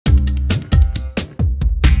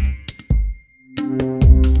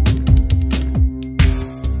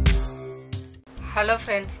Hello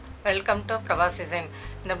friends, welcome to Prabhas Designs.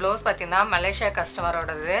 இந்த blouse பாத்தீங்கன்னா Malaysia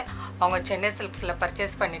கஸ்டமரோடது. அவங்க சென்னை சில்க்ஸ்ல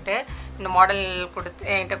பர்ச்சேஸ் பண்ணிட்டு இந்த மாடல்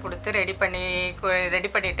என்கிட்ட கொடுத்து ரெடி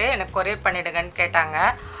பண்ணிட்டு எனக்கு கொரியர் பண்ணிடுங்கன்னு கேட்டாங்க.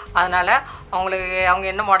 அதனால அவங்க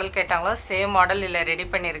என்ன மாடல் கேட்டாங்களோ சேம் மாடல் இல்ல ரெடி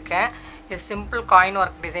பண்ணிருக்கேன். இது சிம்பிள் காயின்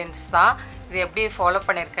வர்க் டிசைன்ஸ் தான். இது எப்படி ஃபாலோ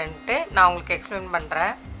பண்ணிருக்கேன்ட்டு நான் உங்களுக்கு எக்ஸ்பிளைன்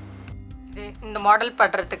பண்றேன். இந்த மாடல்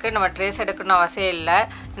பண்றதுக்கு நம்ம ட்ரேஸ் எடுக்கணும் அவசியம் இல்ல.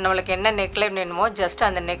 நமக்கு என்ன நெக்லைன் வேணுமோ ஜஸ்ட்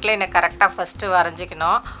அந்த நெக்லைனை கரெக்ட்டா ஃபர்ஸ்ட்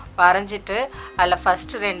வரைஞ்சிக்கணும். வரைஞ்சிட்டு அதுல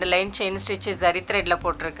ஃபர்ஸ்ட் ரெண்டு லைன் செயின் ஸ்டிட்ச் ஜரி த்ரெட்ல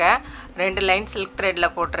போட்டுருக்கேன். ரெண்டு லைன் சில்க் த்ரெட்ல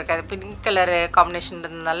போட்டுருக்கேன். பிங்க் கலர் காம்பினேஷன்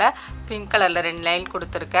இருந்தனால பிங்க் கலர்ல ரெண்டு லைன்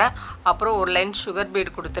கொடுத்திருக்கேன். அப்புறம் ஒரு லைன் சுகர்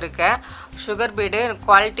பீட் கொடுத்திருக்கேன். சுகர் பீட்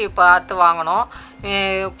குவாலிட்டி பார்த்து வாங்கணும்.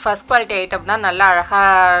 ஃபர்ஸ்ட் குவாலிட்டி ஐட்டம்னா நல்லா அழகா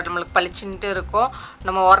நமக்கு பளிச்சிட்டு இருக்கும்.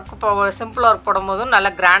 நம்ம வர்க் சிம்பிள் வர்க் போடும்போது நல்ல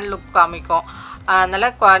கிராண்ட் லுக் காமிக்கும். அதனால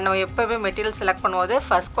நம்ம எப்பவே மெட்டீரியல் செலக்ட் பண்ணும்போது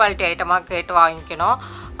ஃபர்ஸ்ட் குவாலிட்டி ஐட்டமா கேட்டு வாங்கிக்கணும்.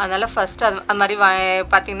 அதனால ஃபர்ஸ்ட் அந்த மாதிரி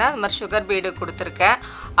பாத்தீங்கன்னா இந்த மாதிரி சுகர் பீட் கொடுத்திருக்கேன்.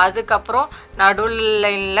 அதுக்கு அப்புறம் நடுவுல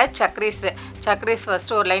லைன்ல சக்ரீஸ்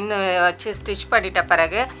ஃபர்ஸ்ட் ஒரு லைன் வச்சு ஸ்டிட்ச் பண்ணிட்ட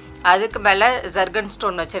பிறகு அதுக்கு மேல ஜர்கன்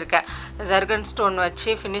ஸ்டோன் வச்சிருக்கேன். ஜர்கன் ஸ்டோன்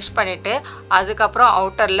வச்சு finish பண்ணிட்டு அதுக்கு அப்புறம்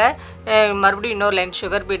அவுட்டர்ல மறுபடியும் இன்னொரு லைன்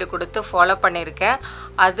சுகர் பீட் கொடுத்து ஃபாலோ பண்ணிருக்கேன்.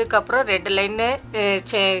 அதுக்கு அப்புறம் red line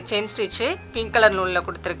chain stitch pink colour நூல்ல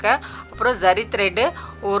கொடுத்திருக்கேன். அப்புறம் ஜரி த்ரெட்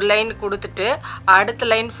ஒரு லைன் கொடுத்துட்டு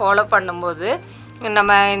அடுத்த லைன் ஃபாலோ பண்ணும்போது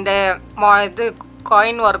நம்ம இந்த இது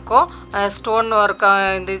காயின் வர்க்கும் ஸ்டோன் வர்க்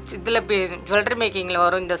இந்த இதுல ஜுவல்லரி மேக்கிங்ல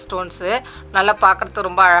வரும் இந்த ஸ்டோன்ஸ் நல்லா பார்க்கிறதுக்கு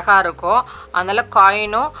ரொம்ப அழகா இருக்கும். அதனால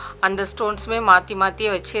காயினும் அந்த ஸ்டோன்ஸ்மே மாத்தி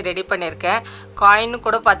வச்சு ரெடி பண்ணிருக்கேன். காயின்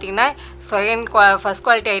கூட பாத்தீங்கன்னா ஃபர்ஸ்ட்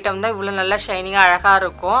குவாலிட்டி ஐட்டம் தான் இவ்வளவு நல்லா ஷைனிங்கா அழகா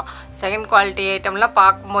இருக்கும். செகண்ட் குவாலிட்டி ஐட்டம்லாம்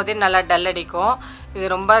பாக்கும்போதே நல்லா டல் அடிக்கும்.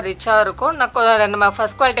 இது ரொம்ப ரிச்சா இருக்கும். நம்ம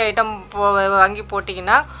ஃபர்ஸ்ட் குவாலிட்டி ஐட்டம் வாங்கி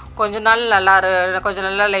போட்டிங்கன்னா கொஞ்ச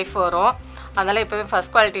நல்ல லைஃப் வரும். அதனால இப்பவே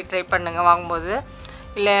ஃபர்ஸ்ட் குவாலிட்டி ட்ரை பண்ணுங்க வாங்கும்போது.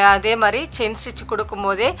 இல்ல அதே மாதிரி செயின் ஸ்டிட்ச்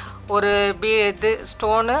கொடுக்கும்போதே ஒரு பீட்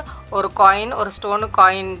ஸ்டோன் ஒரு காயின் ஒரு ஸ்டோன்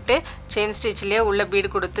காயின்ட்டு செயின் ஸ்டிட்ச்லயே உள்ள பீட்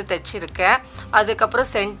கொடுத்து தச்சிருக்கேன். அதுக்கு அப்புறம்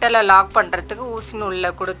சென்டர்ல லாக் பண்றதுக்கு ஊசி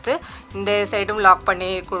நூல்ல கொடுத்து இந்த சைடும் லாக் பண்ணி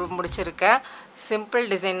முடிச்சிருக்கேன். சிம்பிள்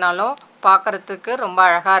டிசைன்னாலும் பார்க்கிறதுக்கு ரொம்ப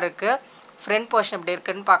அழகா இருக்கு. ஃப்ரண்ட் போர்ஷன் எப்படி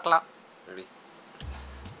இருக்குன்னு பார்க்கலாம்.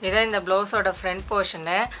 இதான் இந்த ப்ளவுஸோட ஃப்ரண்ட்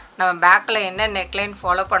போர்ஷனு. நம்ம பேக்கில் என்ன நெக்லைன்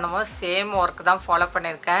ஃபாலோ பண்ணுமோ சேம் ஒர்க் தான் ஃபாலோ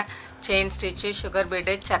பண்ணியிருக்கேன். செயின் ஸ்டிச்சு சுகர்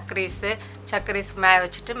பீடு சக்கரீஸ்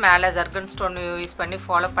வச்சுட்டு மேலே ஜர்கன் ஸ்டோன் யூஸ் பண்ணி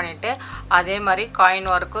ஃபாலோ பண்ணிவிட்டு அதே மாதிரி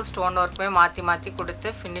காயின் ஒர்க்கும் ஸ்டோன் ஒர்க்குமே மாற்றி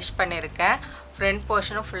கொடுத்து ஃபினிஷ் பண்ணியிருக்கேன். ஃப்ரண்ட்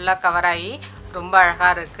போர்ஷனும் ஃபுல்லாக கவர் ஆகி ரொம்ப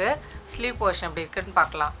அழகாக இருக்குது. ஸ்லீவ் போர்ஷன் எப்படி இருக்குன்னு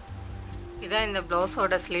பார்க்கலாம். இதான் இந்த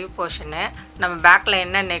ப்ளவுஸோட ஸ்லீவ் போர்ஷனு. நம்ம பேக்கில்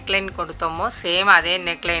என்ன நெக்லைன் கொடுத்தோமோ சேம் அதே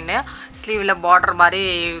நெக்லைனு ஸ்லீவில் பார்டர் மாதிரி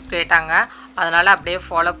கேட்டாங்க. அதனால் அப்படியே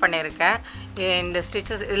ஃபாலோ பண்ணியிருக்கேன். இந்த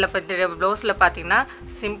ஸ்டிச்சஸ் இதில் ப்ளவுஸில் பார்த்தீங்கன்னா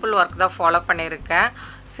சிம்பிள் ஒர்க் தான் ஃபாலோ பண்ணியிருக்கேன்.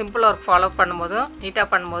 சிம்பிள் ஒர்க் ஃபாலோ பண்ணும்போதும் நீட்டாக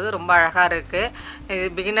பண்ணும்போது ரொம்ப அழகாக இருக்குது. இது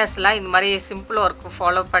பிகினர்ஸ்லாம் இந்த மாதிரி சிம்பிள் ஒர்க்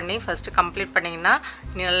ஃபாலோ பண்ணி ஃபஸ்ட்டு கம்ப்ளீட் பண்ணிங்கன்னா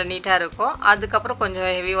நல்லா நீட்டாக இருக்கும். அதுக்கப்புறம் கொஞ்சம்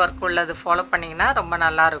ஹெவி ஒர்க் உள்ளது ஃபாலோ பண்ணிங்கன்னா ரொம்ப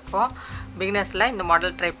நல்லாயிருக்கும். பிகினர்ஸ்லாம் இந்த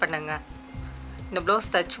மாடல் ட்ரை பண்ணுங்கள். இந்த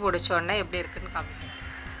ப்ளவுஸ் தச்சு முடிச்சோடனே எப்படி இருக்குன்னு காமிக்கிறேன்.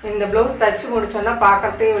 இந்த ப்ளவுஸ் தச்சு முடிச்சோன்னா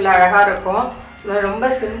பார்க்கறதுக்கு இவ்வளோ அழகாக இருக்கும். ரொம்ப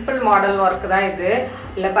சிம்பிள் மாடல் ஒர்க் தான் இது.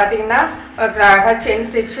 இதில் பார்த்தீங்கன்னா அழகாக செயின்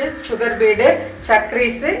ஸ்டிச்சு சுகர் பீடு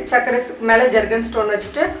சக்கரீஸுக்கு மேலே ஜர்கன் ஸ்டோன்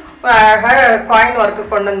வச்சுட்டு அழகாக காயின் ஒர்க்கு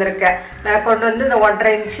கொண்டு வந்திருக்கேன். நான் கொண்டு வந்து இந்த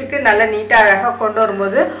 1.5 இன்ச்சுக்கு நல்லா நீட்டாக அழகாக கொண்டு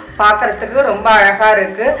வரும்போது பார்க்குறதுக்கு ரொம்ப அழகாக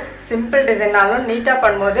இருக்குது. சிம்பிள் டிசைனாலும் நீட்டாக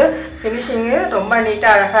பண்ணும்போது ஃபினிஷிங்கு ரொம்ப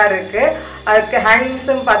நீட்டாக அழகாக இருக்குது. அதுக்கு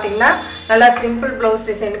ஹேங்கிங்ஸும் பார்த்தீங்கன்னா நல்லா சிம்பிள் ப்ளவுஸ்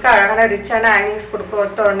டிசைனுக்கு அழகான ரிச்சான ஹேங்கிங்ஸ்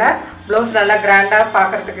கொடுத்தோடனே ப்ளவுஸ் நல்லா கிராண்டாக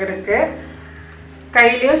பார்க்குறதுக்கு இருக்குது.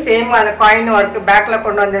 கையிலையும் சேம் அந்த காயின் ஒர்க்கு பேக்கில்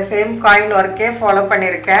கொண்டு வந்த சேம் காயின் ஒர்க்கே ஃபாலோ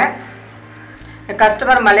பண்ணியிருக்கேன்.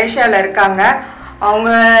 கஸ்டமர் மலேசியாவில் இருக்காங்க.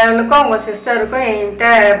 அவங்களுக்கும் அவங்க சிஸ்டருக்கும் என்கிட்ட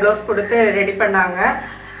ப்ளவுஸ் கொடுத்து ரெடி பண்ணாங்க.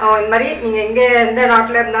 இந்த மாதிரி நீங்கள் எந்த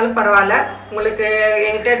நாட்டில் இருந்தாலும் பரவாயில்ல, உங்களுக்கு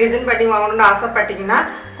என்கிட்ட டிசைன் பண்ணி வாங்கணும்னு ஆசைப்பட்டீங்கன்னா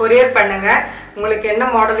கொரியர் பண்ணுங்கள். உங்களுக்கு என்ன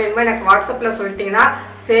மாடல் வேணுமோ எனக்கு வாட்ஸ்அப்பில் சொல்லிட்டீங்கன்னா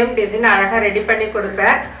சேம் டிசைன் அழகாக ரெடி பண்ணி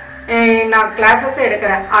கொடுப்பேன். நான் கிளாஸஸ்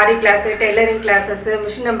எடுக்கிறேன். ஆரி class, tailoring classes,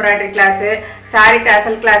 machine embroidery class, sorry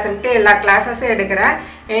dazzle கிளாஸுன்ட்டு எல்லா கிளாஸஸும் எடுக்கிறேன்.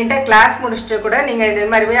 என்கிட்ட கிளாஸ் முடிச்சுட்டு கூட நீங்கள் இதே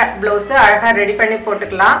மாதிரியே ப்ளவுஸு அழகாக ரெடி பண்ணி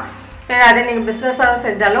போட்டுக்கலாம். அதை நீங்கள் பிஸ்னஸாக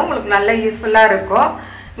செஞ்சாலும் உங்களுக்கு நல்ல யூஸ்ஃபுல்லாக இருக்கும்.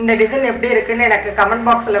 இந்த டிசைன் எப்படி இருக்குன்னு எனக்கு கமெண்ட்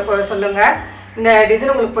பாக்ஸில் சொல்லுங்கள். இந்த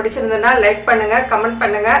டிசைன் உங்களுக்கு பிடிச்சிருந்ததுன்னா லைக் பண்ணுங்கள், கமெண்ட்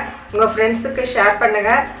பண்ணுங்கள், உங்கள் ஃப்ரெண்ட்ஸுக்கு ஷேர்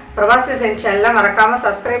பண்ணுங்கள். பிரபாஸ் டிசைன் சேனலை மறக்காமல்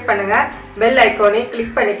சப்ஸ்கிரைப் பண்ணுங்கள். பெல் ஐக்கானையும்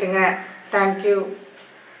கிளிக் பண்ணிக்கோங்க. தேங்க்யூ.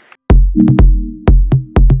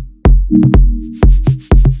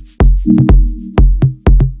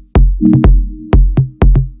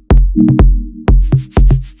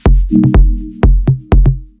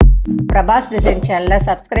 பிரபாஸ் டிசைன் சேனலை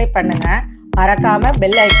சப்ஸ்கிரைப் பண்ணுங்கள். மறக்காமல்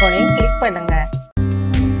பெல் ஐக்கானையும் கிளிக் பண்ணுங்கள்.